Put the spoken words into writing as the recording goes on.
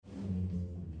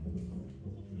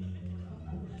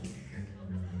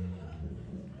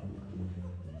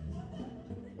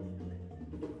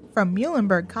From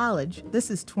Muhlenberg College,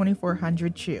 this is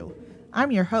 2400 Chew.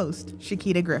 I'm your host,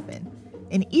 Shakita Griffin.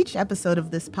 In each episode of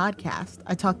this podcast,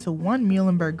 I talk to one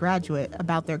Muhlenberg graduate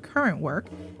about their current work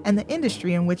and the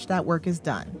industry in which that work is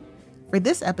done. For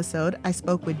this episode, I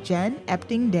spoke with Jen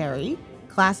Epting Dary,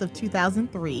 class of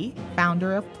 2003,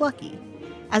 founder of Plucky.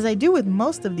 As I do with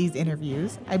most of these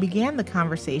interviews, I began the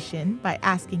conversation by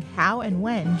asking how and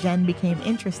when Jen became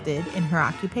interested in her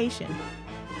occupation.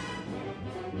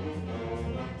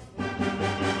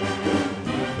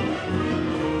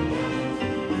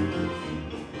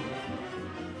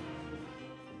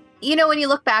 You know, when you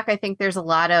look back, I think there's a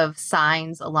lot of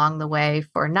signs along the way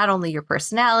for not only your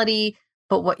personality,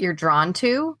 but what you're drawn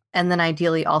to, and then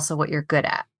ideally also what you're good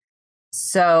at.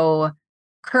 So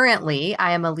currently,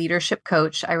 I am a leadership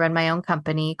coach. I run my own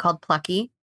company called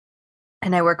Plucky,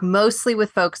 and I work mostly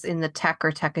with folks in the tech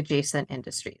or tech adjacent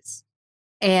industries.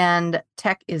 And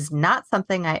tech is not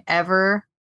something I ever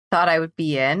thought I would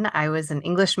be in. I was an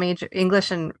English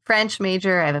and French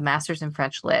major. I have a master's in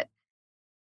French Lit.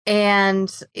 And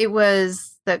it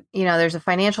was there's a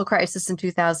financial crisis in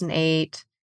 2008.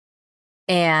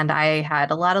 And I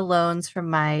had a lot of loans from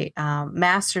my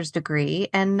master's degree.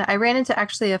 And I ran into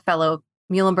actually a fellow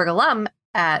Muhlenberg alum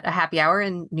at a happy hour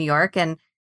in New York. And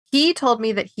he told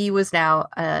me that he was now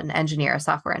an engineer, a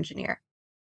software engineer.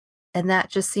 And that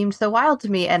just seemed so wild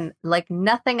to me and like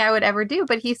nothing I would ever do.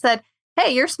 But he said,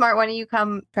 "Hey, you're smart. Why don't you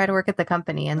come try to work at the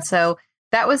company?" And so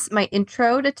that was my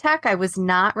intro to tech. I was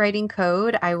not writing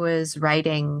code. I was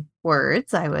writing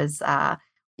words. I was,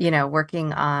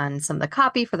 working on some of the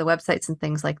copy for the websites and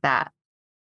things like that.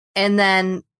 And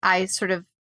then I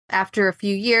after a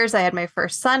few years, I had my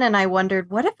first son and I wondered,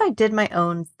 what if I did my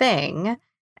own thing?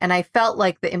 And I felt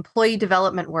like the employee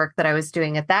development work that I was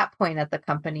doing at that point at the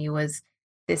company was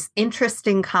this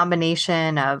interesting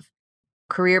combination of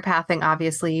career pathing,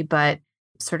 obviously, but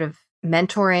sort of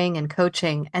mentoring and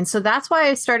coaching. And so that's why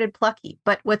I started Plucky.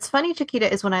 But what's funny,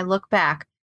 Chiquita, is when I look back,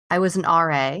 I was an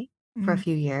RA for a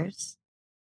few years.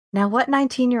 Now, what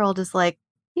 19-year-old is like,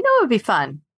 it would be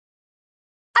fun.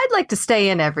 I'd like to stay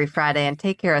in every Friday and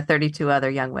take care of 32 other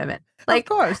young women. Of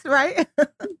course, right?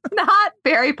 Not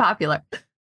very popular.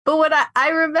 But what I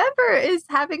remember is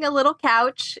having a little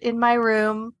couch in my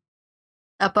room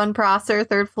up on Prosser,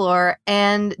 third floor,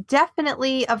 and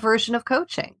definitely a version of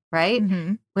coaching, right?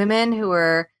 Mm-hmm. Women who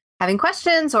are having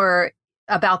questions or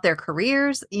about their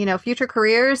careers, future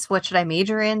careers, what should I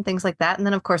major in, things like that. And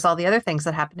then, of course, all the other things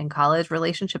that happen in college,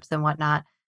 relationships and whatnot.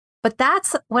 But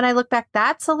that's, when I look back,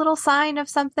 that's a little sign of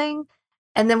something.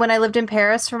 And then when I lived in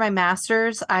Paris for my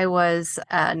master's, I was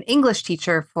an English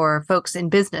teacher for folks in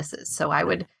businesses. So I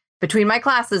would, between my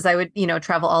classes, I would,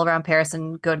 travel all around Paris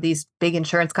and go to these big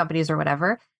insurance companies or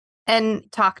whatever and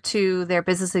talk to their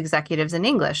business executives in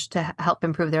English to help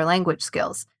improve their language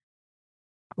skills.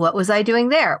 What was I doing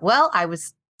there? Well, I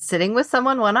was sitting with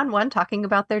someone one-on-one talking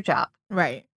about their job.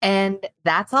 Right. And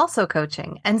that's also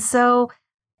coaching. And so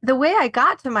the way I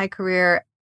got to my career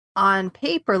on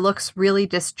paper looks really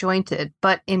disjointed,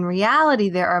 but in reality,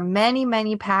 there are many,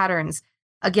 many patterns,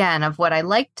 again, of what I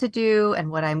like to do and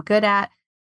what I'm good at.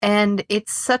 And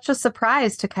it's such a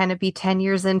surprise to kind of be 10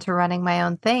 years into running my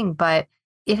own thing, but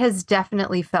it has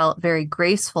definitely felt very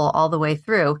graceful all the way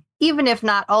through, even if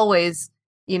not always,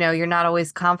 you're not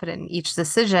always confident in each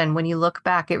decision. When you look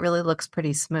back, it really looks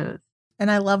pretty smooth.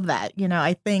 And I love that.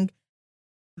 I think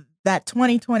that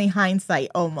 2020 hindsight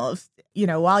almost,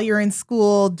 while you're in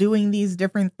school doing these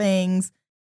different things,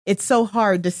 it's so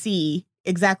hard to see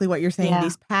exactly what you're saying,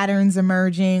 these patterns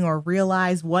emerging or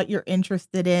realize what you're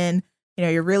interested in.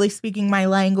 You're really speaking my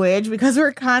language because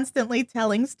we're constantly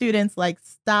telling students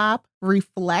stop,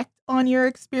 reflect on your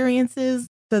experiences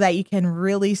so that you can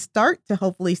really start to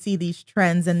hopefully see these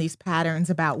trends and these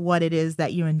patterns about what it is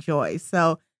that you enjoy.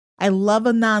 So I love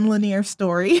a nonlinear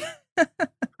story. 100%.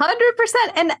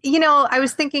 And, I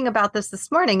was thinking about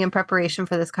this morning in preparation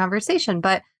for this conversation,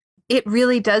 but it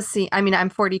really does seem, I'm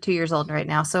 42 years old right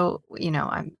now. So,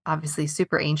 I'm obviously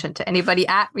super ancient to anybody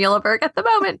at Muhlenberg at the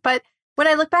moment. But when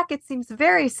I look back, it seems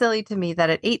very silly to me that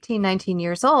at 18, 19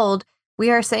 years old, we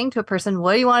are saying to a person,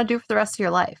 what do you want to do for the rest of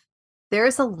your life?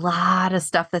 There's a lot of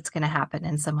stuff that's going to happen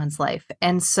in someone's life.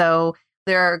 And so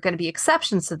there are going to be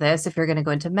exceptions to this if you're going to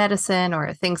go into medicine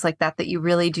or things like that you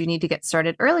really do need to get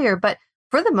started earlier. But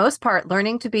for the most part,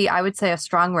 learning to be, I would say, a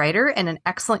strong writer and an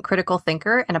excellent critical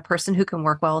thinker and a person who can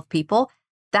work well with people,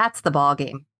 that's the ball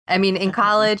game. In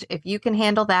college, if you can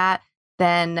handle that,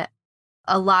 then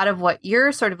a lot of what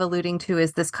you're sort of alluding to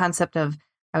is this concept of,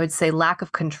 I would say, lack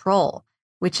of control,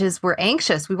 which is we're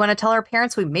anxious. We want to tell our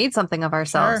parents we made something of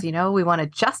ourselves. Sure. We want to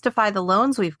justify the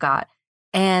loans we've got.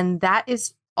 And that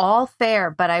is all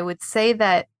fair, but I would say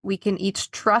that we can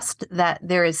each trust that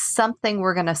there is something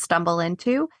we're going to stumble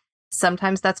into.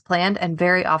 Sometimes that's planned, and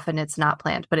very often it's not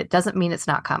planned, but it doesn't mean it's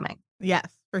not coming. Yes,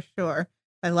 for sure.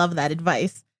 I love that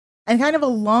advice. And kind of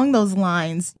along those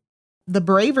lines, the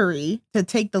bravery to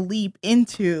take the leap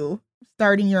into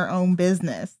starting your own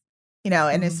business,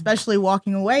 and especially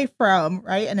walking away from,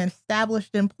 right, an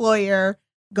established employer,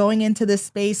 going into this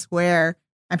space where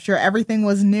I'm sure everything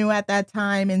was new at that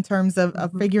time in terms of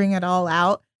figuring it all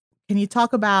out. Can you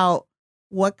talk about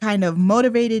what kind of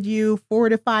motivated you,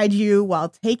 fortified you while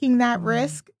taking that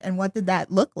risk, and what did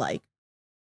that look like?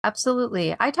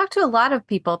 Absolutely. I talk to a lot of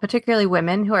people, particularly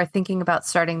women, who are thinking about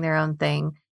starting their own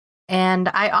thing. And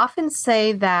I often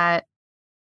say that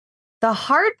the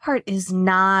hard part is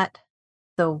not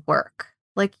the work.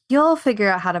 Like, you'll figure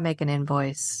out how to make an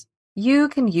invoice. You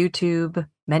can YouTube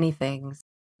many things.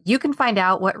 You can find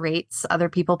out what rates other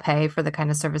people pay for the kind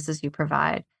of services you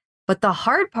provide. But the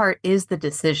hard part is the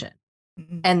decision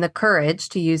and the courage,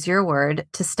 to use your word,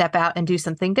 to step out and do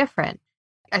something different.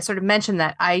 I sort of mentioned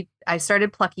that I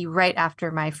started Plucky right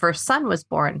after my first son was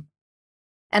born.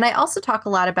 And I also talk a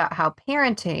lot about how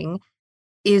parenting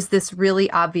is this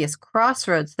really obvious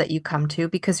crossroads that you come to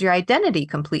because your identity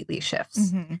completely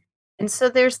shifts. And so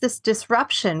there's this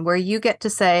disruption where you get to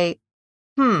say,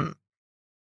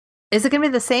 is it going to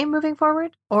be the same moving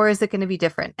forward, or is it going to be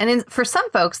different? And for some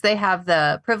folks, they have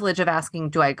the privilege of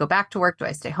asking, do I go back to work? Do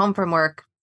I stay home from work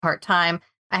part-time?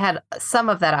 I had some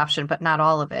of that option, but not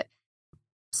all of it.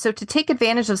 So to take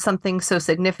advantage of something so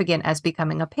significant as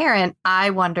becoming a parent,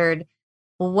 I wondered,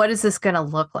 well, what is this going to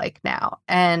look like now?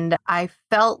 And I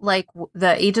felt like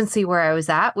the agency where I was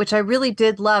at, which I really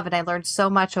did love, and I learned so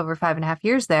much over 5.5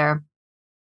 years there,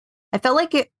 I felt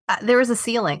like there was a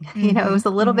ceiling. It was a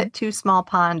little bit too small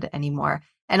pond anymore.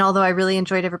 And although I really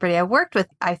enjoyed everybody I worked with,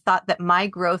 I thought that my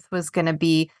growth was going to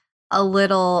be a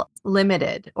little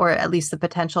limited, or at least the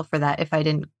potential for that if I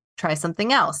didn't try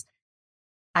something else.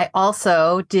 I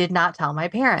also did not tell my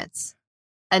parents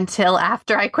until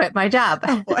after I quit my job.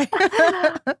 Oh, boy.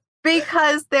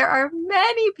 Because there are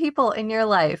many people in your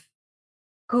life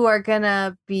who are going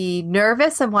to be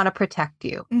nervous and want to protect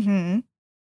you.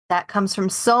 That comes from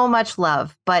so much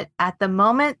love. But at the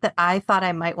moment that I thought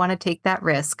I might want to take that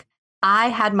risk, I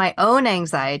had my own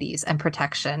anxieties and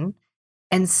protection.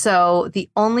 And so the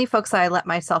only folks I let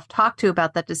myself talk to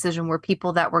about that decision were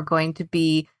people that were going to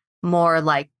be more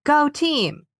like, go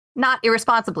team, not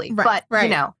irresponsibly, but,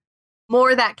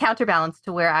 more that counterbalance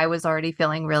to where I was already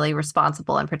feeling really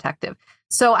responsible and protective.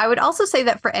 So I would also say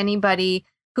that for anybody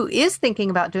who is thinking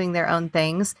about doing their own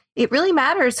things, it really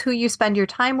matters who you spend your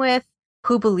time with,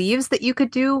 who believes that you could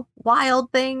do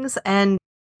wild things, and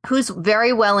who's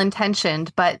very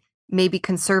well-intentioned, but maybe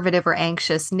conservative or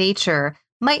anxious nature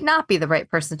might not be the right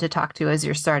person to talk to as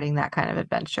you're starting that kind of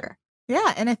adventure.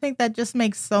 Yeah, and I think that just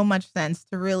makes so much sense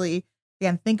to really,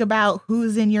 again, think about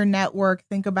who's in your network,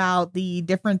 think about the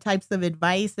different types of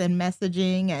advice and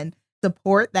messaging and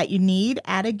support that you need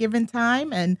at a given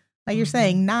time. And like you're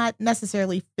saying, not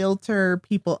necessarily filter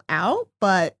people out,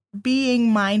 but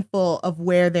being mindful of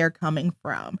where they're coming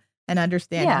from and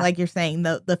understanding, like you're saying,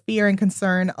 the fear and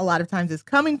concern a lot of times is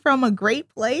coming from a great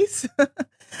place,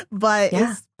 but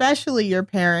especially your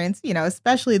parents,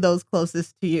 especially those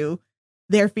closest to you,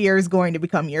 their fear is going to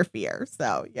become your fear.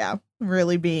 So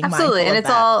really being absolutely. mindful And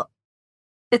of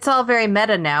it's all very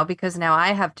meta now, because now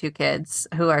I have 2 kids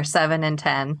who are 7 and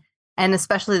 10, and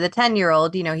especially the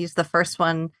 10-year-old, he's the first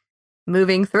one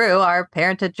moving through our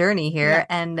parenthood journey here. Yeah.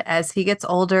 And as he gets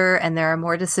older and there are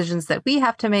more decisions that we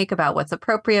have to make about what's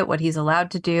appropriate, what he's allowed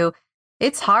to do,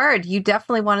 it's hard. You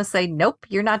definitely want to say, nope,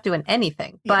 you're not doing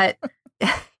anything. Yeah. But,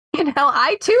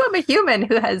 I too am a human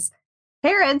who has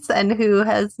parents and who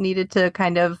has needed to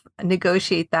kind of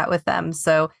negotiate that with them.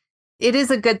 So it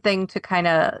is a good thing to kind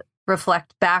of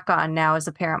reflect back on now as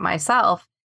a parent myself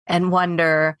and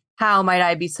wonder, how might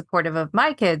I be supportive of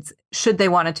my kids should they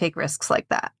want to take risks like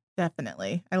that?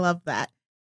 Definitely. I love that.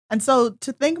 And so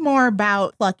to think more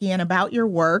about Plucky and about your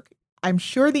work, I'm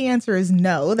sure the answer is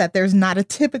no, that there's not a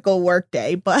typical work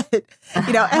day, but,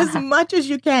 as much as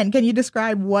you can you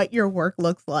describe what your work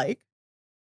looks like?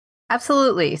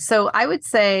 Absolutely. So I would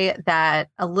say that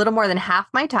a little more than half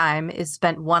my time is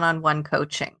spent one-on-one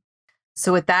coaching.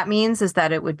 So what that means is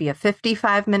that it would be a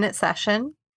 55-minute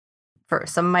session. For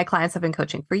some of my clients, I've been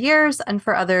coaching for years, and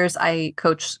for others, I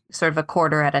coach sort of a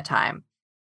quarter at a time.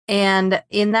 And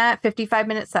in that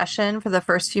 55-minute session, for the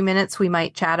first few minutes, we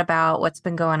might chat about what's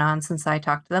been going on since I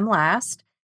talked to them last.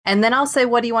 And then I'll say,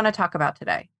 what do you want to talk about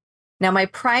today? Now, my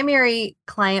primary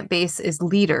client base is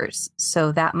leaders.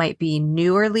 So that might be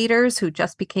newer leaders who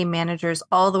just became managers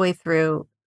all the way through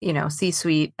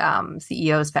C-suite,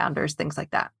 CEOs, founders, things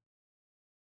like that.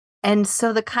 And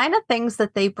so the kind of things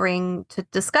that they bring to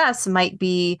discuss might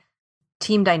be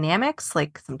team dynamics,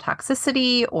 like some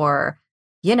toxicity or,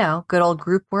 good old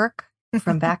group work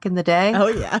from back in the day, Oh,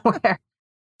 yeah. where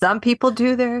some people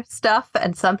do their stuff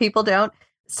and some people don't.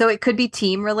 So it could be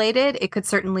team related. It could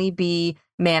certainly be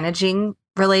managing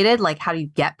related, like how do you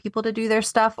get people to do their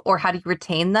stuff, or how do you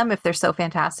retain them if they're so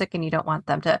fantastic and you don't want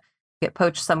them to get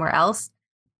poached somewhere else.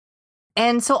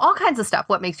 And so all kinds of stuff.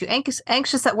 What makes you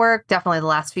anxious at work? Definitely the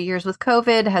last few years with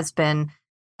COVID has been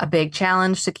a big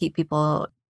challenge to keep people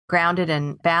grounded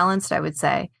and balanced, I would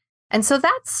say. And so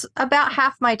that's about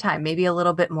half my time, maybe a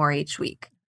little bit more each week.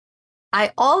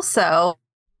 I also,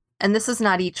 and this is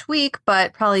not each week,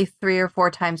 but probably 3 or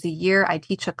 4 times a year, I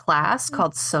teach a class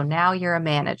called So Now You're a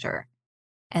Manager.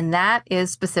 And that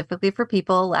is specifically for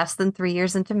people less than 3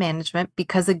 years into management,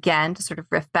 because again, to sort of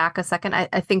riff back a second,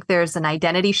 I think there's an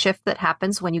identity shift that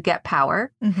happens when you get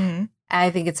power. Mm-hmm. I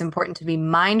think it's important to be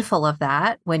mindful of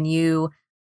that when you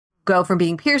go from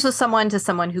being peers with someone to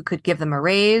someone who could give them a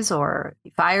raise or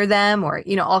fire them or,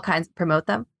 all kinds, promote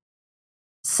them.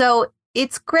 So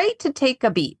it's great to take a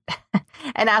beat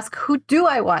and ask, who do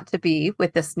I want to be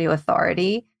with this new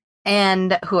authority?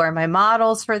 And who are my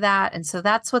models for that? And so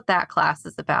that's what that class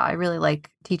is about. I really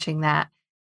like teaching that.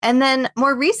 And then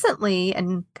more recently,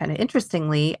 and kind of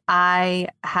interestingly, I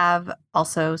have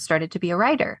also started to be a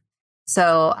writer.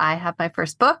 So I have my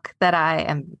first book that I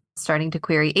am starting to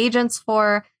query agents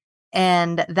for.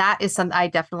 And that is something I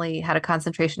definitely had a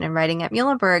concentration in writing at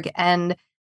Muhlenberg. And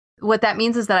what that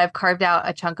means is that I've carved out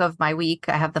a chunk of my week.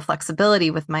 I have the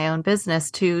flexibility with my own business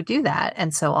to do that.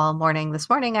 And so all morning, this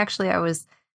morning, actually, I was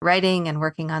writing and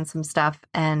working on some stuff.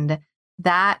 And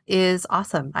that is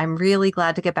awesome. I'm really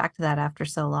glad to get back to that after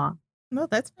so long. No,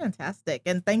 that's fantastic.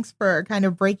 And thanks for kind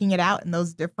of breaking it out in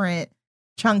those different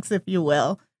chunks, if you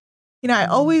will. I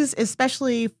always,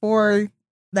 especially for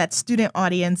that student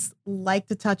audience, like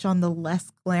to touch on the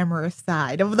less glamorous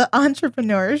side of the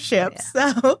entrepreneurship.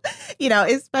 Yeah. So,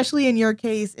 especially in your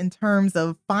case, in terms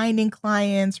of finding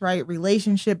clients, right?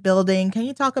 Relationship building. Can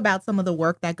you talk about some of the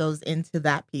work that goes into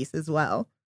that piece as well?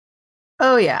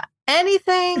 Oh, yeah.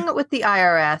 Anything with the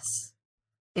IRS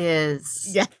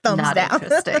is thumbs not down.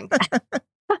 interesting.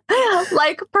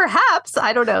 Like perhaps,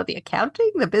 I don't know, the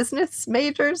accounting, the business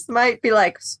majors might be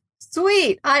like,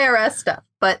 sweet IRS stuff,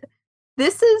 but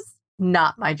this is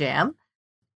not my jam.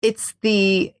 It's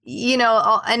the,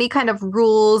 any kind of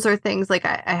rules or things like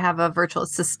I have a virtual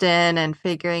assistant and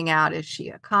figuring out, is she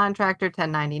a contractor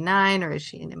 1099 or is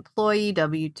she an employee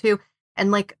W-2?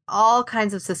 And like all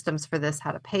kinds of systems for this,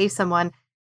 how to pay someone.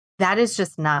 That is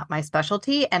just not my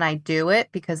specialty. And I do it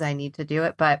because I need to do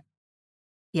it. But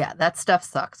yeah, that stuff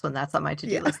sucks when that's on my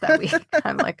to-do list that week.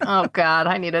 I'm like, oh God,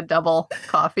 I need a double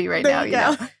coffee right There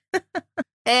now, you go.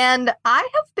 And I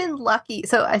have been lucky.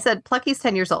 So I said Plucky's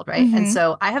 10 years old, right? Mm-hmm. And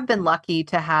so I have been lucky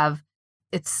to have,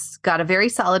 it's got a very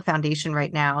solid foundation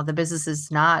right now. The business is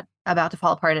not about to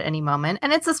fall apart at any moment.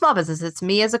 And it's a small business. It's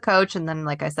me as a coach. And then,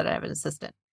 like I said, I have an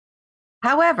assistant.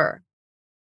 However,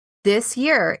 this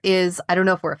year is, I don't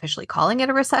know if we're officially calling it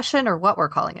a recession or what we're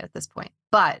calling it at this point,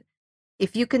 but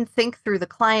if you can think through the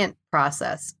client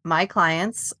process, my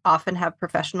clients often have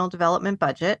professional development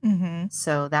budget. Mm-hmm.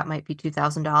 So that might be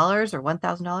 $2,000 or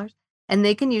 $1,000. And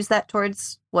they can use that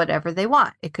towards whatever they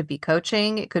want. It could be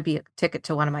coaching. It could be a ticket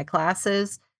to one of my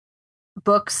classes,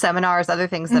 books, seminars, other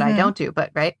things that I don't do.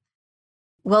 But right.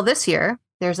 Well, this year,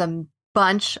 there's a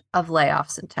bunch of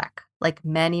layoffs in tech, like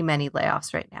many, many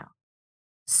layoffs right now.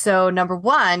 So number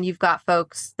one, you've got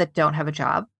folks that don't have a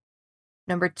job.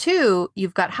 Number two,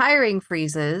 you've got hiring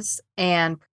freezes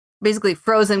and basically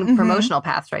frozen promotional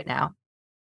paths right now.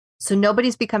 So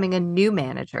nobody's becoming a new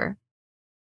manager.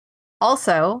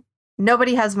 Also,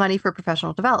 nobody has money for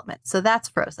professional development. So that's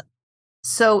frozen.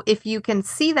 So if you can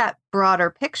see that broader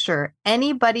picture,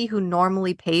 anybody who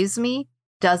normally pays me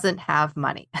doesn't have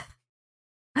money.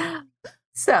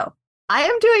 So I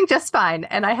am doing just fine.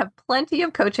 And I have plenty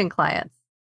of coaching clients.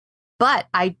 But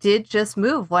I did just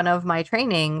move one of my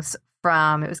trainings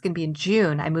from, it was going to be in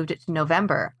June. I moved it to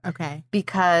November. Okay.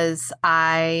 Because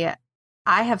I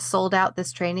have sold out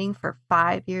this training for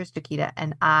 5 years, Chiquita,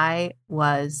 and I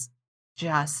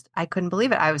couldn't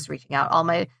believe it. I was reaching out all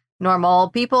my normal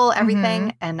people,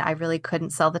 everything, and I really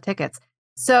couldn't sell the tickets.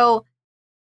 So,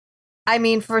 I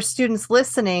mean, for students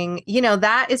listening,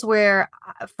 that is where,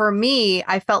 for me,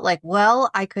 I felt like, well,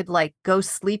 I could like go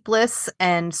sleepless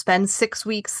and spend 6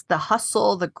 weeks, the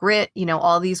hustle, the grit,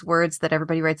 all these words that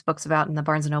everybody writes books about in the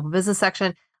Barnes & Noble business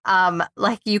section.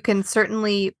 Like you can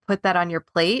certainly put that on your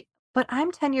plate, but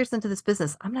I'm 10 years into this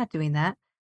business. I'm not doing that.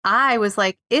 I was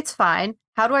like, it's fine.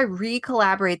 How do I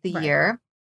re-collaborate the Right. year,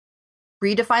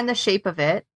 redefine the shape of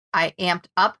it? I amped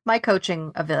up my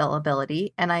coaching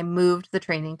availability and I moved the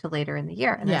training to later in the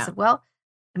year. And I Yeah. said, well,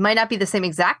 it might not be the same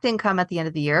exact income at the end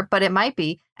of the year, but it might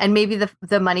be. And maybe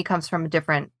the money comes from a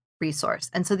different resource.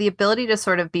 And so the ability to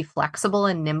sort of be flexible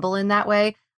and nimble in that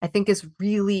way, I think is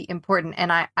really important.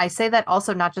 And I say that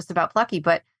also not just about Plucky,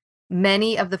 but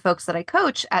many of the folks that I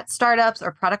coach at startups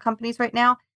or product companies right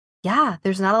now, yeah,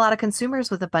 there's not a lot of consumers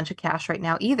with a bunch of cash right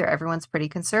now either. Everyone's pretty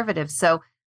conservative. So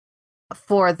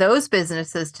for those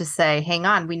businesses to say, hang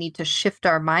on, we need to shift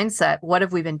our mindset. What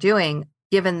have we been doing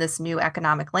given this new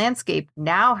economic landscape?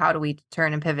 Now, how do we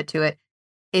turn and pivot to it?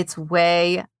 It's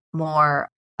way more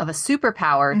of a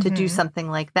superpower to do Mm-hmm. something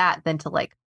like that than to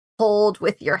like hold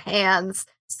with your hands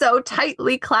so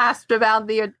tightly clasped about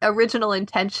the original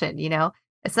intention, you know?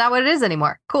 It's not what it is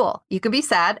anymore. Cool. You can be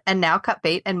sad and now cut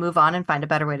bait and move on and find a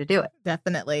better way to do it.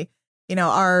 Definitely.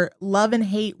 Our love and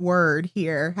hate word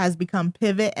here has become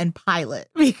pivot and pilot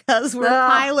because we're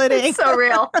piloting. It's so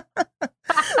real.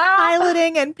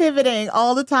 Piloting and pivoting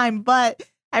all the time. But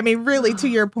I mean, really, to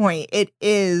your point, it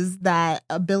is that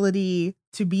ability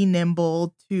to be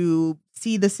nimble, to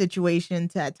see the situation,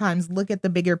 to at times look at the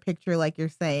bigger picture, like you're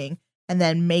saying, and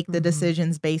then make the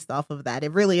decisions based off of that.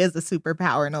 It really is a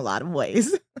superpower in a lot of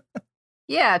ways.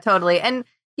 Yeah, totally. And,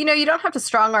 you don't have to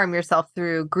strong arm yourself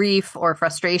through grief or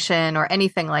frustration or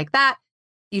anything like that.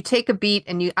 You take a beat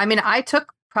and I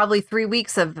took probably 3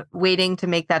 weeks of waiting to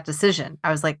make that decision. I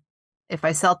was like, if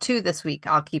I sell 2 this week,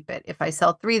 I'll keep it. If I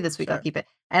sell 3 this week, I'll keep it.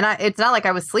 And it's not like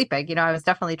I was sleeping, I was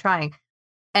definitely trying.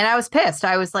 And I was pissed.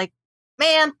 I was like,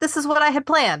 man, this is what I had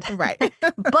planned. Right.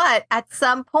 But at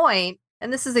some point,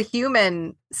 and this is a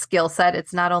human skill set,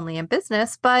 it's not only in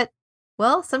business, but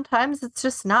well, sometimes it's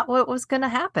just not what was going to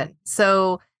happen.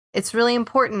 So it's really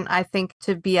important, I think,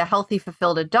 to be a healthy,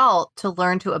 fulfilled adult, to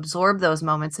learn to absorb those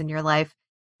moments in your life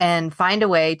and find a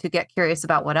way to get curious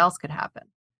about what else could happen.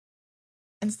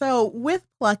 And so with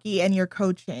Plucky and your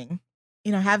coaching,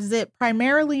 has it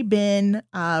primarily been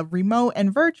remote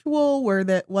and virtual?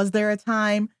 Was there a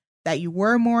time that you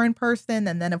were more in person?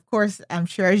 And then, of course, I'm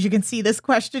sure as you can see this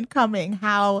question coming,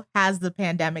 how has the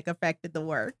pandemic affected the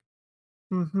work?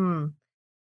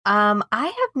 I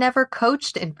have never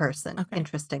coached in person, Okay.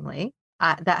 interestingly.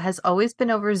 That has always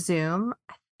been over Zoom.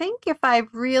 I think if I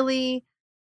really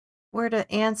were to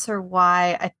answer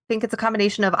why, I think it's a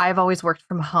combination of I've always worked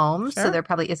from home, so Sure. there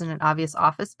probably isn't an obvious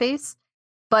office space.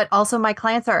 But also my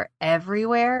clients are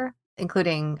everywhere,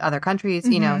 including other countries,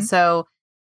 Mhm. so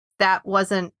that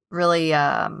wasn't really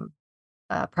a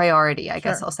priority, I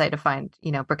guess Sure. I'll say, to find,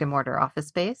 brick and mortar office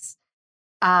space.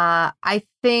 I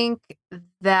think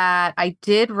that I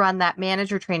did run that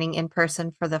manager training in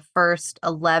person for the first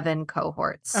 11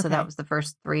 cohorts. So that Okay. was the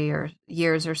first 3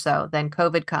 years or so. Then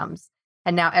COVID comes,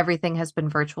 and now everything has been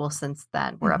virtual since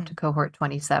then. We're up to Mhm. cohort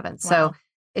 27. So Wow.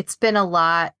 it's been a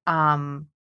lot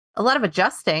of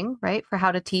adjusting, right, for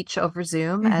how to teach over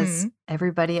Zoom, as Mhm.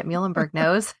 everybody at Muhlenberg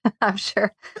knows. I'm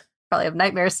sure probably have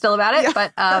nightmares still about it, Yeah.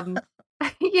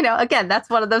 but again, that's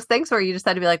one of those things where you just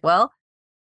had to be like, well,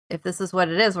 if this is what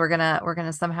it is, we're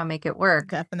gonna somehow make it work.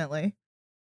 Definitely.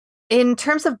 In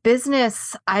terms of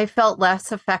business, I felt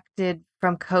less affected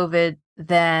from COVID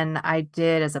than I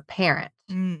did as a parent.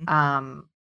 Mm. Um,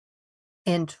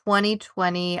 in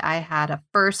 2020, I had a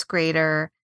first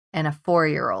grader and a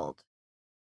 4-year-old,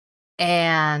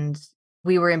 and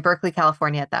we were in Berkeley,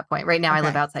 California at that point. Right now, I live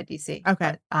Okay. outside DC,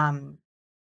 Okay. but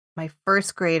my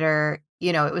first grader,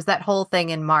 it was that whole thing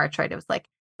in March, right? It was like,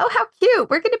 oh, how cute!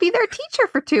 We're going to be their teacher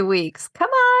for 2 weeks. Come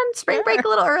on, spring break Sure. a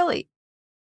little early.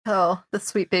 Oh, the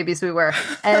sweet babies we were.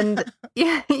 And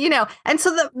yeah, and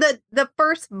so the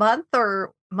first month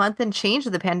or month and change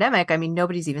of the pandemic, I mean,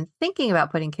 nobody's even thinking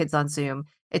about putting kids on Zoom.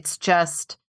 It's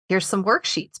just, here's some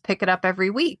worksheets, pick it up every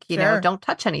week, Sure. don't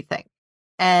touch anything.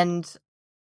 And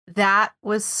that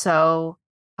was so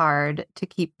hard to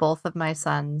keep both of my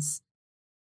sons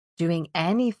doing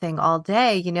anything all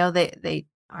day. They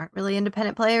aren't really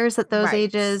independent players at those Right.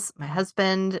 ages. My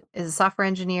husband is a software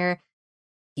engineer.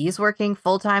 He's working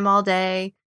full time all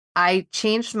day. I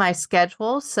changed my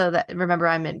schedule so that, remember,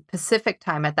 I'm in Pacific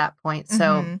time at that point.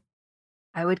 So Mhm.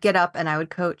 I would get up and I would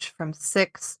coach from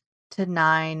 6 to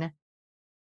 9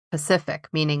 Pacific,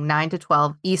 meaning 9 to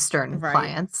 12 Eastern Right.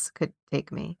 clients could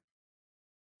take me.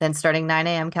 Then starting 9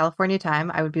 a.m. California time,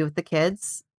 I would be with the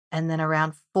kids. And then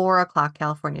around 4 o'clock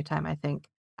California time, I think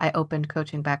I opened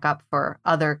coaching back up for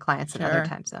other clients in other Sure.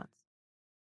 time zones.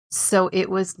 So it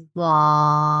was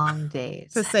long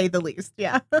days. To say the least.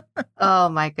 Yeah. Oh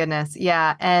my goodness.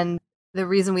 Yeah. And the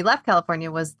reason we left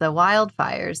California was the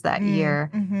wildfires that year.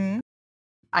 Mhm.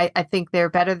 I think they're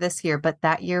better this year, but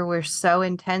that year were so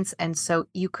intense. And so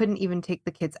you couldn't even take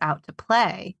the kids out to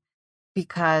play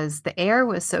because the air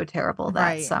was so terrible that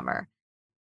Right. summer.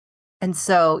 And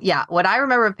so, yeah, what I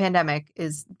remember of pandemic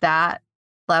is that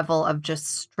level of just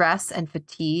stress and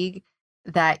fatigue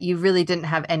that you really didn't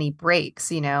have any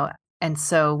breaks, you know. And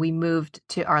so we moved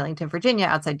to Arlington, Virginia,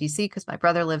 outside DC, because my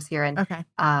brother lives here, Okay.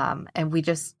 and we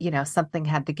just, you know, something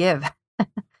had to give.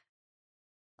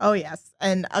 Oh, yes.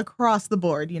 And across the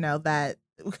board, that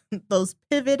those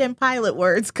pivot and pilot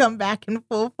words come back in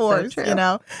full So force,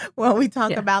 true. when we talk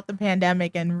Yeah. about the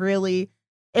pandemic, and really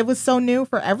it was so new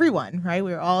for everyone, right?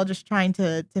 We were all just trying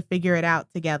to figure it out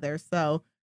together. So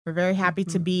we're very happy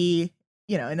to Mhm. be,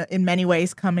 in many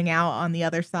ways coming out on the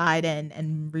other side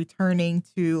and returning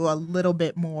to a little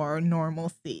bit more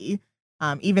normalcy,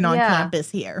 even on Yeah.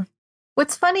 campus here.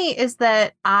 What's funny is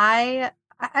that I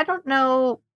don't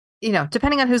know, you know,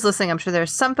 depending on who's listening, I'm sure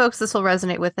there's some folks this will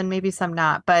resonate with and maybe some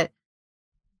not, but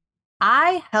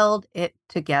I held it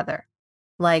together.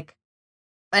 Like,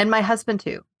 and my husband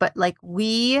too, but like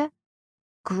we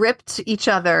gripped each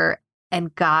other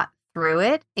and got through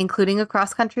it, including a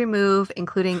cross country move,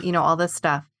 including, you know, all this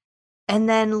stuff. And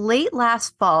then late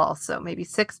last fall, so maybe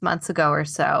 6 months ago or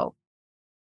so,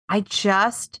 I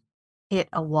just hit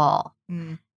a wall.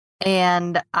 Mm.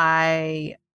 And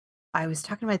I was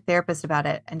talking to my therapist about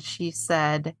it, and she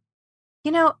said,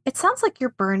 "You know, it sounds like you're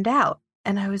burned out."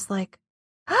 And I was like,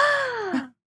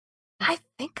 I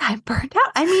think I'm burned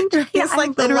out. I mean, yeah, It's I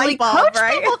like the light literally bulb, coach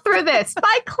right? people through this.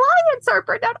 My clients are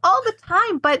burned out all the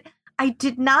time, but I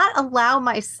did not allow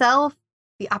myself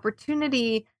the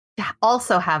opportunity to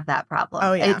also have that problem.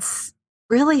 Oh, yeah. It's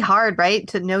really hard, right,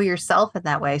 to know yourself in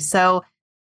that way. So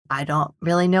I don't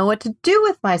really know what to do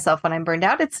with myself when I'm burned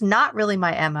out. It's not really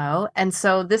my MO. And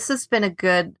so this has been a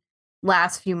good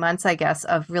last few months, I guess,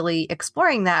 of really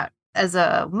exploring that as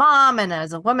a mom and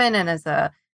as a woman and as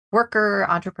a worker,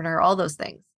 entrepreneur, all those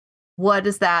things. What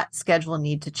does that schedule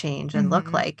need to change and look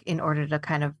Mhm. like in order to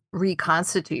kind of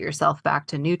reconstitute yourself back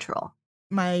to neutral?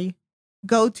 My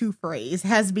go-to phrase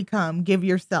has become give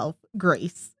yourself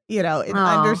grace, in Oh,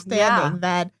 yeah, understanding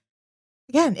that,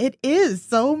 again, it is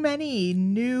so many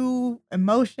new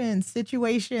emotions,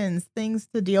 situations, things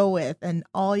to deal with. And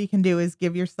all you can do is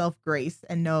give yourself grace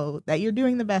and know that you're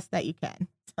doing the best that you can.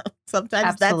 So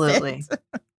sometimes that's it. absolutely.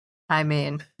 I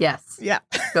mean, yes, Yeah.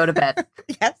 go to bed.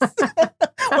 Yes.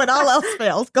 When all else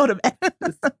fails, go to bed.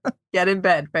 Just get in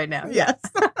bed right now. Yeah.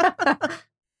 Yes.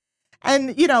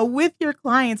 And, with your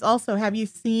clients also, have you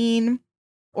seen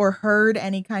or heard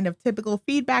any kind of typical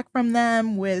feedback from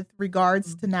them with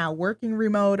regards to now working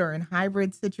remote or in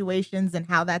hybrid situations and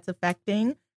how that's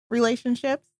affecting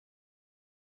relationships?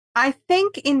 I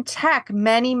think in tech,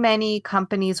 many, many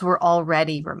companies were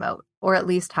already remote or at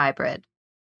least hybrid.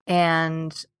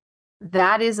 And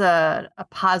that is a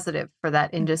positive for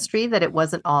that Mhm. industry that it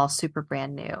wasn't all super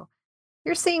brand new.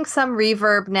 You're seeing some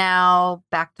reverb now,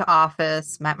 back to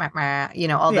office, you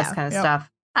know, all this Yeah. kind of Yep.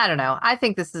 stuff. I don't know. I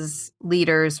think this is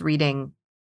leaders reading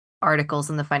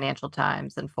articles in the Financial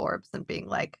Times and Forbes and being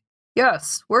like,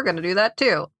 yes, we're going to do that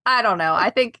too. I don't know. I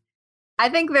think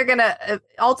they're gonna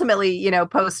ultimately, you know,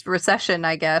 post recession,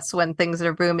 I guess, when things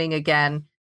are booming again,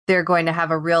 they're going to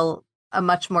have a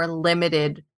much more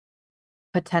limited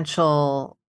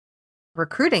potential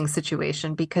recruiting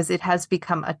situation because it has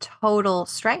become a total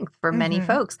strength for many Mhm.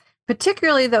 folks,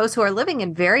 particularly those who are living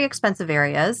in very expensive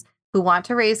areas who want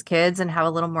to raise kids and have a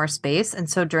little more space. And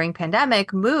so during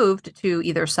pandemic moved to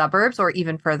either suburbs or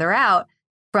even further out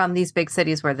from these big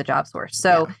cities where the jobs were.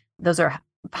 So Yeah. those are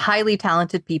highly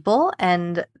talented people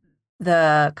and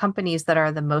the companies that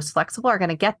are the most flexible are going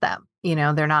to get them. You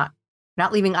know, they're not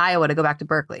leaving Iowa to go back to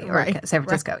Berkeley or Right. San Right.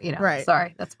 Francisco, you know. Right.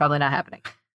 Sorry, that's probably not happening.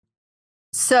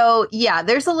 So, yeah,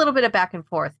 there's a little bit of back and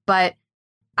forth, but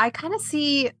I kind of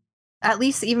see, at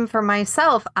least even for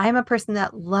myself, I'm a person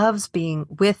that loves being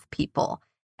with people.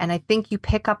 And I think you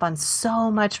pick up on so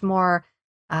much more,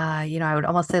 you know, I would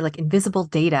almost say like invisible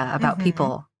data about Mhm.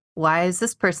 people. Why is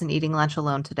this person eating lunch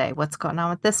alone today? What's going on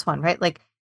with this one, right? Like,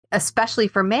 especially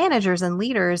for managers and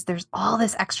leaders, there's all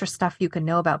this extra stuff you can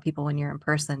know about people when you're in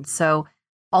person. So,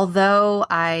 although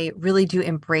I really do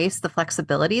embrace the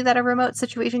flexibility that a remote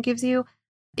situation gives you,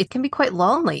 it can be quite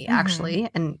lonely, Mhm. actually.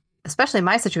 And especially in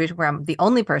my situation where I'm the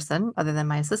only person other than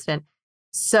my assistant.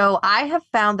 So I have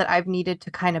found that I've needed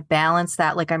to kind of balance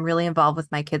that. Like I'm really involved with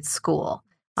my kids' school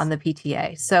on the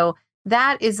PTA. So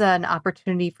that is an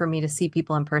opportunity for me to see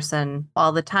people in person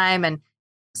all the time. And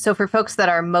so for folks that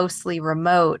are mostly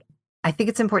remote, I think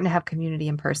it's important to have community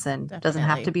in person. Doesn't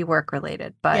have to Definitely. be work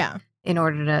related, but Yeah. in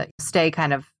order to stay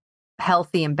kind of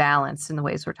healthy and balanced in the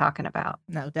ways we're talking about.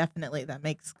 No, definitely. That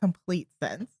makes complete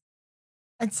sense.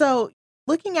 And so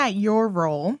looking at your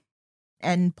role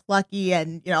and Plucky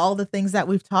and all the things that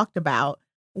we've talked about,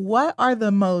 what are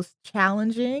the most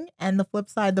challenging and the flip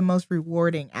side, the most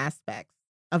rewarding aspects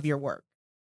of your work?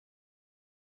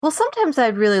 Well, sometimes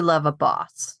I'd really love a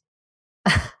boss.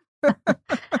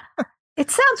 It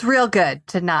sounds real good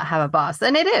to not have a boss,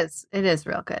 and it is. It is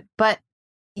real good. But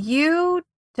you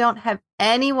don't have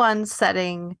anyone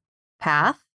setting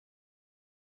path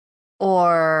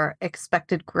or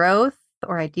expected growth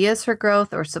or ideas for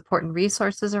growth or support and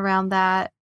resources around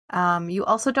that. You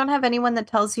also don't have anyone that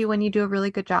tells you when you do a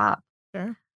really good job.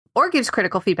 Sure. Or gives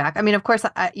critical feedback. I mean, of course,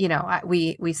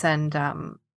 we send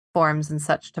forms and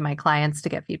such to my clients to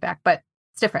get feedback, but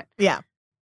it's different. Yeah.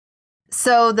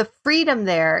 So the freedom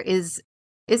there is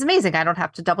amazing. I don't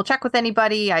have to double check with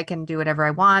anybody. I can do whatever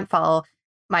I want, follow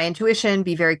my intuition,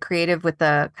 be very creative with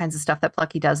the kinds of stuff that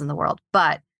Plucky does in the world.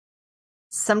 But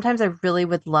sometimes I really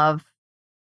would love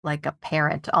like a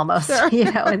parent almost, Sure.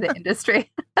 in the industry.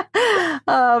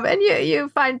 And you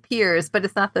find peers, but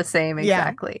it's not the same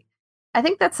exactly. Yeah. I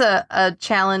think that's a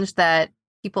challenge that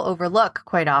people overlook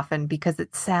quite often because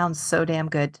it sounds so damn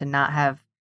good to not have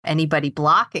anybody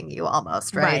blocking you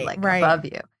almost, right? Above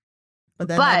you. But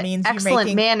then that means excellent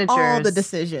you're making managers, all the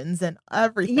decisions and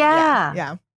everything.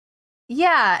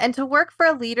 Yeah. And to work for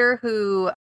a leader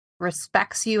who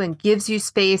respects you and gives you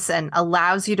space and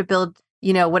allows you to build,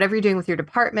 whatever you're doing with your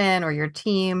department or your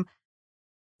team,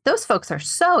 those folks are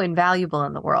so invaluable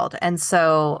in the world. And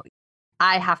so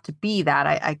I have to be that.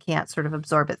 I can't sort of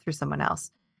absorb it through someone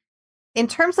else. In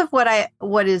terms of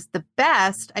what is the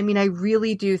best, I mean, I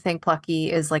really do think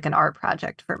Plucky is like an art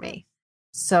project for me.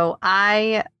 So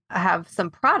I have some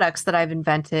products that I've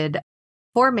invented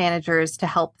for managers to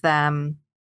help them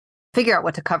figure out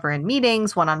what to cover in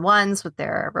meetings, one-on-ones with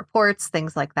their reports,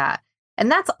 things like that.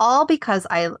 And that's all because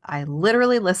I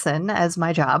literally listen as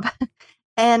my job.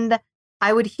 And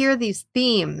I would hear these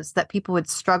themes that people would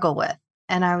struggle with.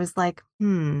 And I was like,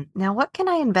 now what can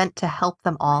I invent to help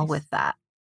them all with that?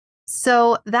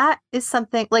 So that is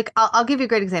something like, I'll give you a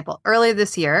great example. Earlier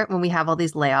this year, when we have all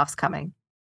these layoffs coming,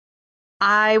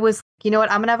 I was, you know what,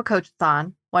 I'm going to have a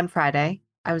coach-a-thon one Friday.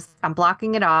 I'm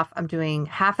blocking it off. I'm doing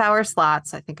half-hour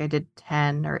slots. I think I did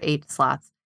 10 or 8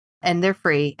 slots and they're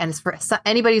free. And it's for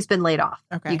anybody who's been laid off.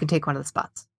 Okay. You can take one of the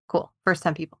spots. Cool. First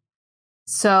 10 people.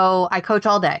 So I coach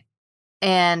all day.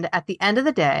 And at the end of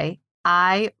the day,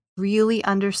 I really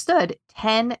understood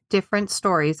 10 different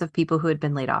stories of people who had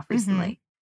been laid off recently. Mm-hmm.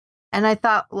 And I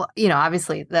thought, well,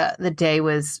 obviously the day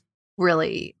was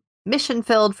really mission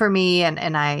filled for me.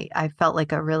 And I felt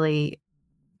like a really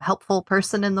helpful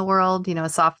person in the world, a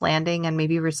soft landing and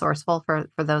maybe resourceful for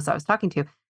those I was talking to.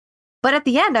 But at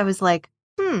the end, I was like,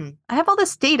 I have all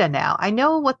this data now. I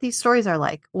know what these stories are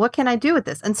like. What can I do with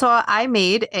this? And so I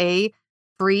made a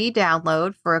free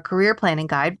download for a career planning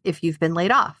guide if you've been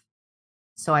laid off.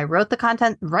 So I wrote the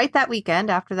content right that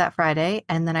weekend after that Friday,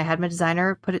 and then I had my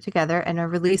designer put it together and I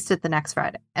released it the next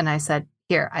Friday. And I said,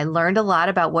 here, I learned a lot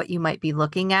about what you might be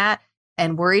looking at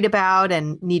and worried about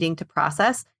and needing to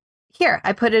process. Here,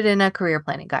 I put it in a career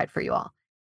planning guide for you all.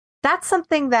 That's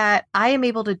something that I am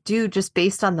able to do just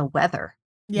based on the weather.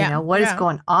 Yeah, what is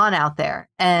going on out there.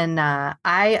 And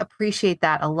I appreciate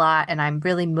that a lot. And I'm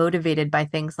really motivated by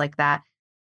things like that.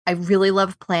 I really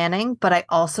love planning, but I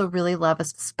also really love a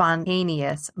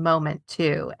spontaneous moment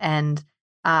too. And,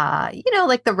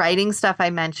 like the writing stuff I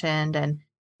mentioned. And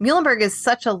Muhlenberg is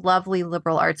such a lovely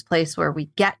liberal arts place where we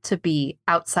get to be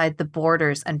outside the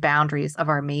borders and boundaries of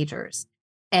our majors.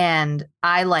 And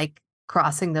I like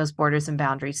crossing those borders and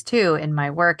boundaries too in my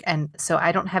work. And so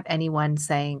I don't have anyone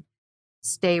saying,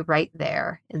 stay right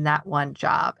there in that one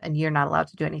job and you're not allowed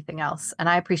to do anything else. And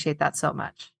I appreciate that so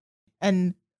much.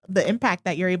 And the impact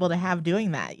that you're able to have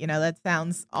doing that, that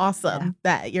sounds awesome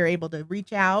that you're able to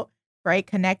reach out, right?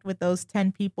 Connect with those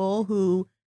 10 people who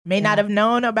may not have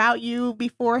known about you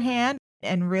beforehand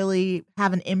and really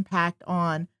have an impact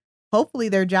on hopefully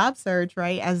their job search,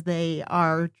 right? As they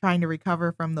are trying to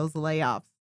recover from those layoffs.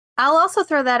 I'll also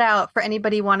throw that out for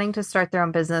anybody wanting to start their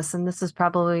own business. And this is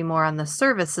probably more on the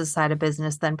services side of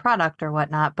business than product or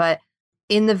whatnot. But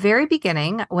in the very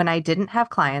beginning, when I didn't have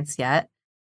clients yet,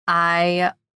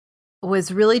 I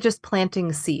was really just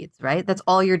planting seeds, right? That's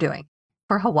all you're doing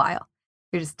for a while.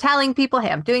 You're just telling people,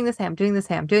 hey, I'm doing this, hey, I'm doing this,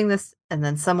 hey, I'm doing this. And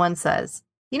then someone says,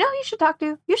 who you should talk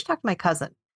to? You should talk to my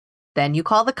cousin. Then you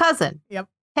call the cousin. Yep.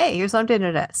 Hey, here's what I'm doing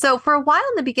today. So for a while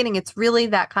in the beginning, it's really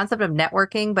that concept of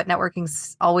networking, but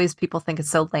networking's always people think it's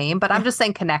so lame, but I'm just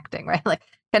saying connecting, right? Like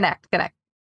connect.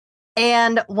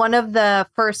 And one of the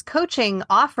first coaching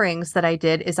offerings that I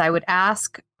did is I would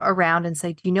ask around and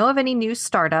say, do you know of any new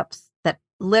startups that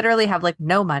literally have like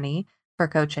no money for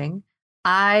coaching?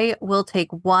 I will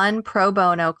take one pro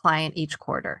bono client each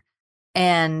quarter.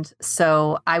 And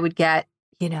so I would get,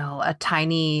 a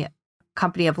tiny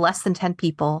company of less than 10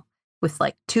 people with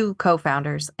like 2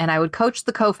 co-founders, and I would coach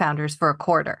the co-founders for a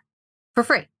quarter for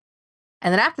free.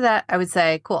 And then after that, I would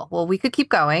say, cool, well, we could keep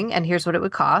going and here's what it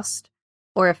would cost.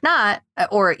 Or if not,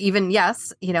 or even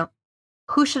yes,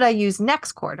 who should I use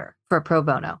next quarter for a pro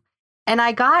bono? And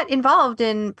I got involved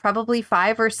in probably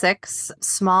 5 or 6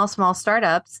 small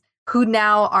startups who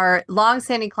now are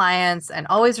longstanding clients and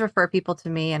always refer people to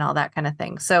me and all that kind of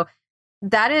thing. So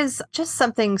that is just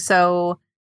something so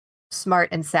smart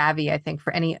and savvy, I think,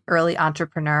 for any early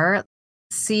entrepreneur.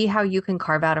 See how you can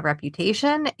carve out a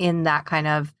reputation in that kind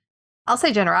of, I'll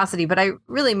say generosity, but I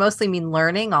really mostly mean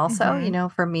learning also.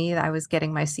 Mhm. For me, I was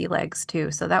getting my sea legs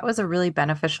too. So that was a really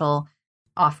beneficial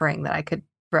offering that I could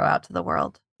throw out to the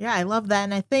world. Yeah, I love that.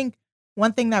 And I think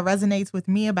one thing that resonates with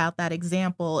me about that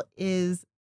example is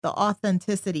the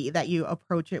authenticity that you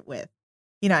approach it with.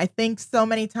 I think so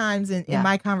many times in Yeah.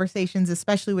 my conversations,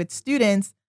 especially with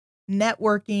students,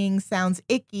 networking sounds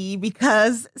icky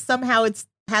because somehow it's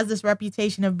has this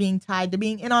reputation of being tied to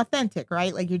being inauthentic,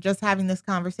 right? Like you're just having this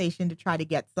conversation to try to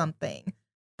get something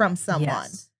from someone.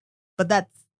 Yes. But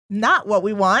that's not what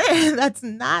we want. That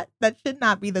should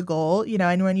not be the goal,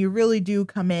 and when you really do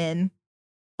come in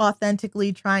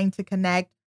authentically trying to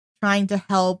connect, trying to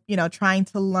help, trying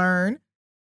to learn,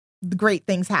 the great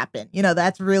things happen.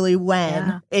 That's really when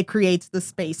Yeah. it creates the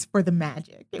space for the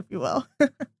magic, if you will.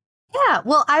 Yeah.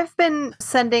 Well, I've been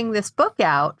sending this book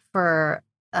out for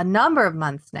a number of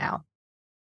months now.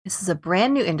 This is a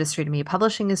brand new industry to me.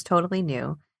 Publishing is totally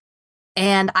new.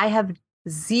 And I have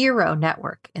zero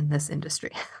network in this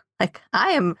industry. Like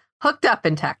I am hooked up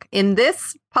in tech. In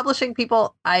this publishing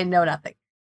people, I know nothing.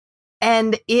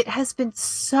 And it has been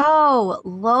so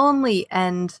lonely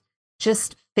and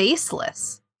just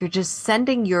faceless. You're just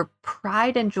sending your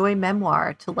pride and joy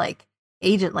memoir to like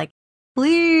agent, like,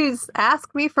 please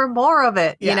ask me for more of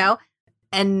it, Yeah.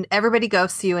 And everybody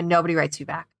ghosts you and nobody writes you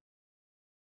back.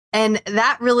 And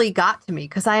that really got to me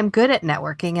because I am good at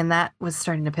networking and that was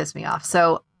starting to piss me off.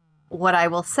 So what I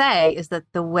will say is that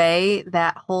the way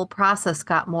that whole process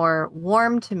got more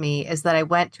warm to me is that I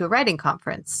went to a writing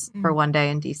conference for Mm. one day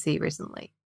in DC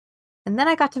recently. And then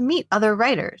I got to meet other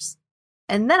writers.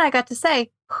 And then I got to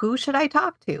say, who should I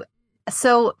talk to?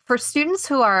 So for students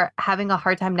who are having a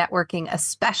hard time networking,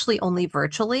 especially only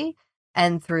virtually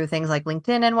and through things like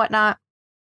LinkedIn and whatnot,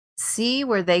 see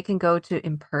where they can go to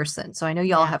in person. So I know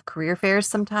y'all Yeah. have career fairs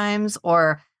sometimes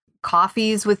or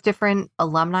coffees with different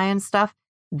alumni and stuff.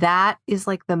 That is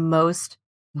like the most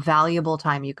valuable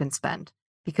time you can spend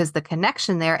because the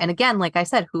connection there. And again, like I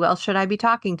said, who else should I be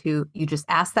talking to? You just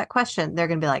ask that question. They're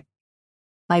going to be like,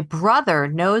 my brother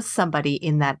knows somebody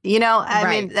in that, I mean,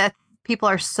 Right. that people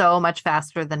are so much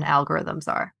faster than algorithms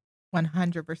are.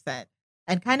 100%.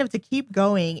 And kind of to keep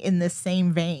going in this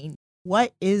same vein,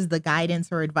 what is the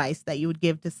guidance or advice that you would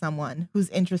give to someone who's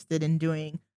interested in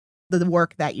doing the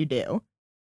work that you do?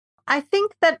 I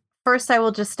think that first I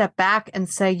will just step back and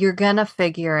say, you're going to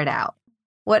figure it out.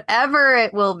 Whatever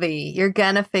it will be, you're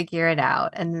going to figure it out.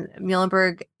 And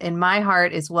Muhlenberg, in my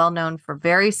heart, is well known for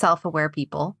very self aware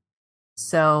people.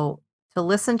 So to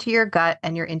listen to your gut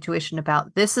and your intuition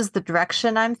about this is the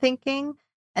direction I'm thinking,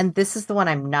 and this is the one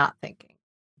I'm not thinking.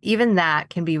 Even that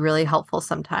can be really helpful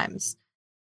sometimes.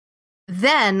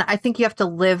 Then I think you have to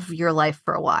live your life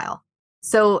for a while.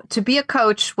 So to be a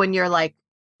coach when you're like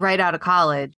right out of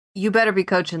college, you better be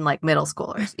coaching like middle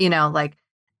schoolers, like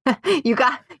you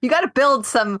got to build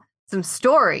some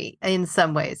story in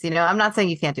some ways, I'm not saying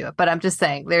you can't do it, but I'm just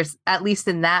saying there's at least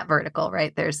in that vertical,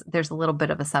 right? There's a little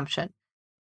bit of assumption.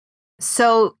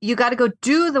 So you got to go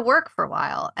do the work for a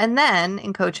while. And then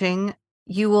in coaching,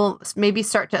 you will maybe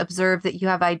start to observe that you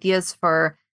have ideas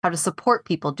for how to support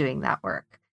people doing that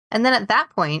work. And then at that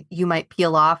point, you might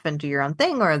peel off and do your own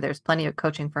thing, or there's plenty of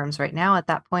coaching firms right now at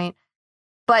that point.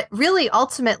 But really,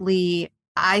 ultimately,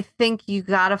 I think you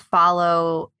got to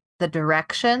follow the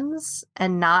directions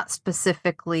and not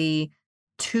specifically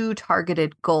too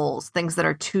targeted goals, things that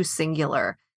are too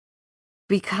singular,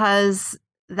 because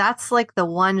that's like the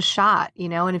one shot,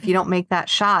 and if you don't make that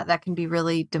shot, that can be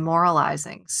really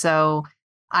demoralizing. So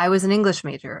I was an English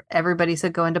major. Everybody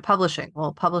said go into publishing.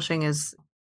 Well, publishing is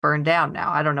burned down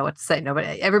now. I don't know what to say.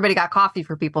 Everybody got coffee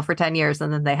for people for 10 years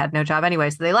and then they had no job anyway,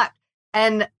 so they left.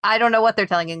 And I don't know what they're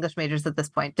telling English majors at this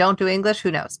point. Don't do English,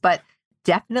 who knows? But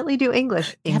definitely do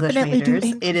English Definitely do majors.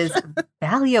 It English. is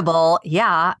valuable.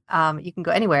 Yeah. You can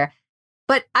go anywhere.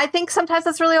 But I think sometimes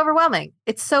that's really overwhelming.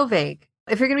 It's so vague.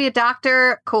 If you're going to be a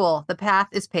doctor, cool, the path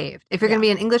is paved. If you're going to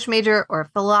be an English major or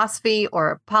philosophy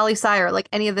or poli-sci or like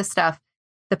any of this stuff,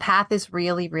 the path is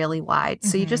really, really wide.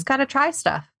 So you just got to try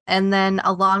stuff. And then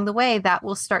along the way, that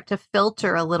will start to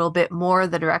filter a little bit more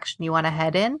the direction you want to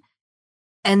head in.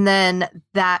 And then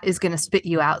that is going to spit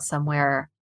you out somewhere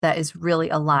that is really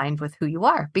aligned with who you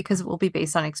are, because it will be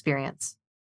based on experience.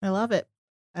 I love it.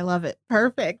 I love it.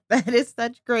 Perfect. That is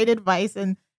such great advice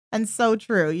and so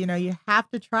true. You know, you have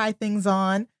to try things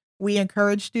on. We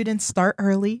encourage students start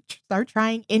early, start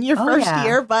trying in your first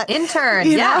year, but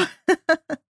intern, yeah.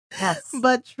 Yes.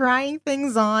 But trying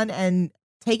things on and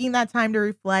taking that time to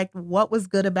reflect what was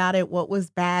good about it, what was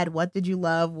bad, what did you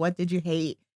love, what did you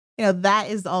hate? You know, that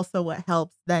is also what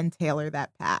helps then tailor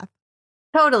that path.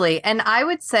 Totally. And I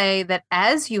would say that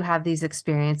as you have these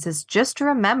experiences, just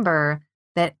remember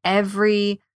that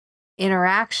every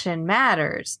interaction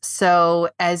matters. So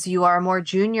as you are more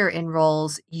junior in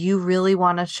roles, you really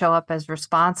want to show up as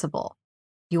responsible.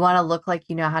 You want to look like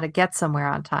you know how to get somewhere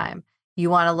on time. You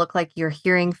want to look like you're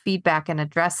hearing feedback and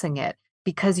addressing it,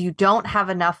 because you don't have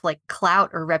enough like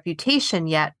clout or reputation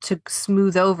yet to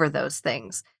smooth over those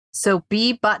things. So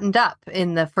be buttoned up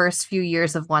in the first few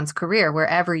years of one's career,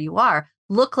 wherever you are.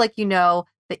 Look like you know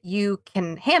that you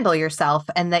can handle yourself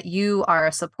and that you are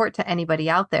a support to anybody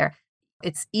out there.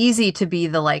 It's easy to be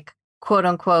the like, quote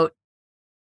unquote,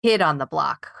 kid on the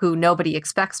block who nobody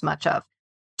expects much of.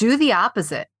 Do the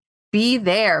opposite. Be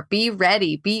there, be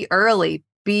ready, be early,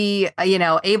 be,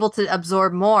 able to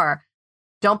absorb more.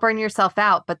 Don't burn yourself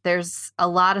out, but there's a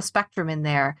lot of spectrum in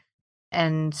there,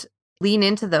 and lean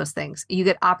into those things. You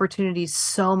get opportunities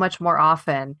so much more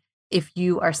often if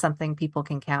you are something people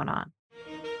can count on.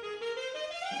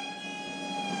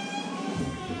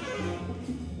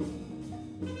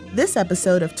 This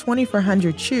episode of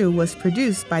 2400 Chew was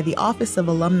produced by the Office of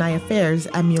Alumni Affairs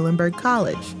at Muhlenberg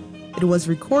College. It was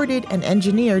recorded and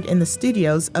engineered in the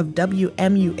studios of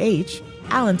WMUH,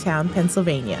 Allentown,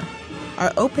 Pennsylvania.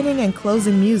 Our opening and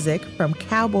closing music from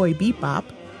Cowboy Bebop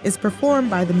is performed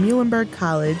by the Muhlenberg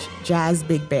College Jazz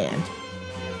Big Band.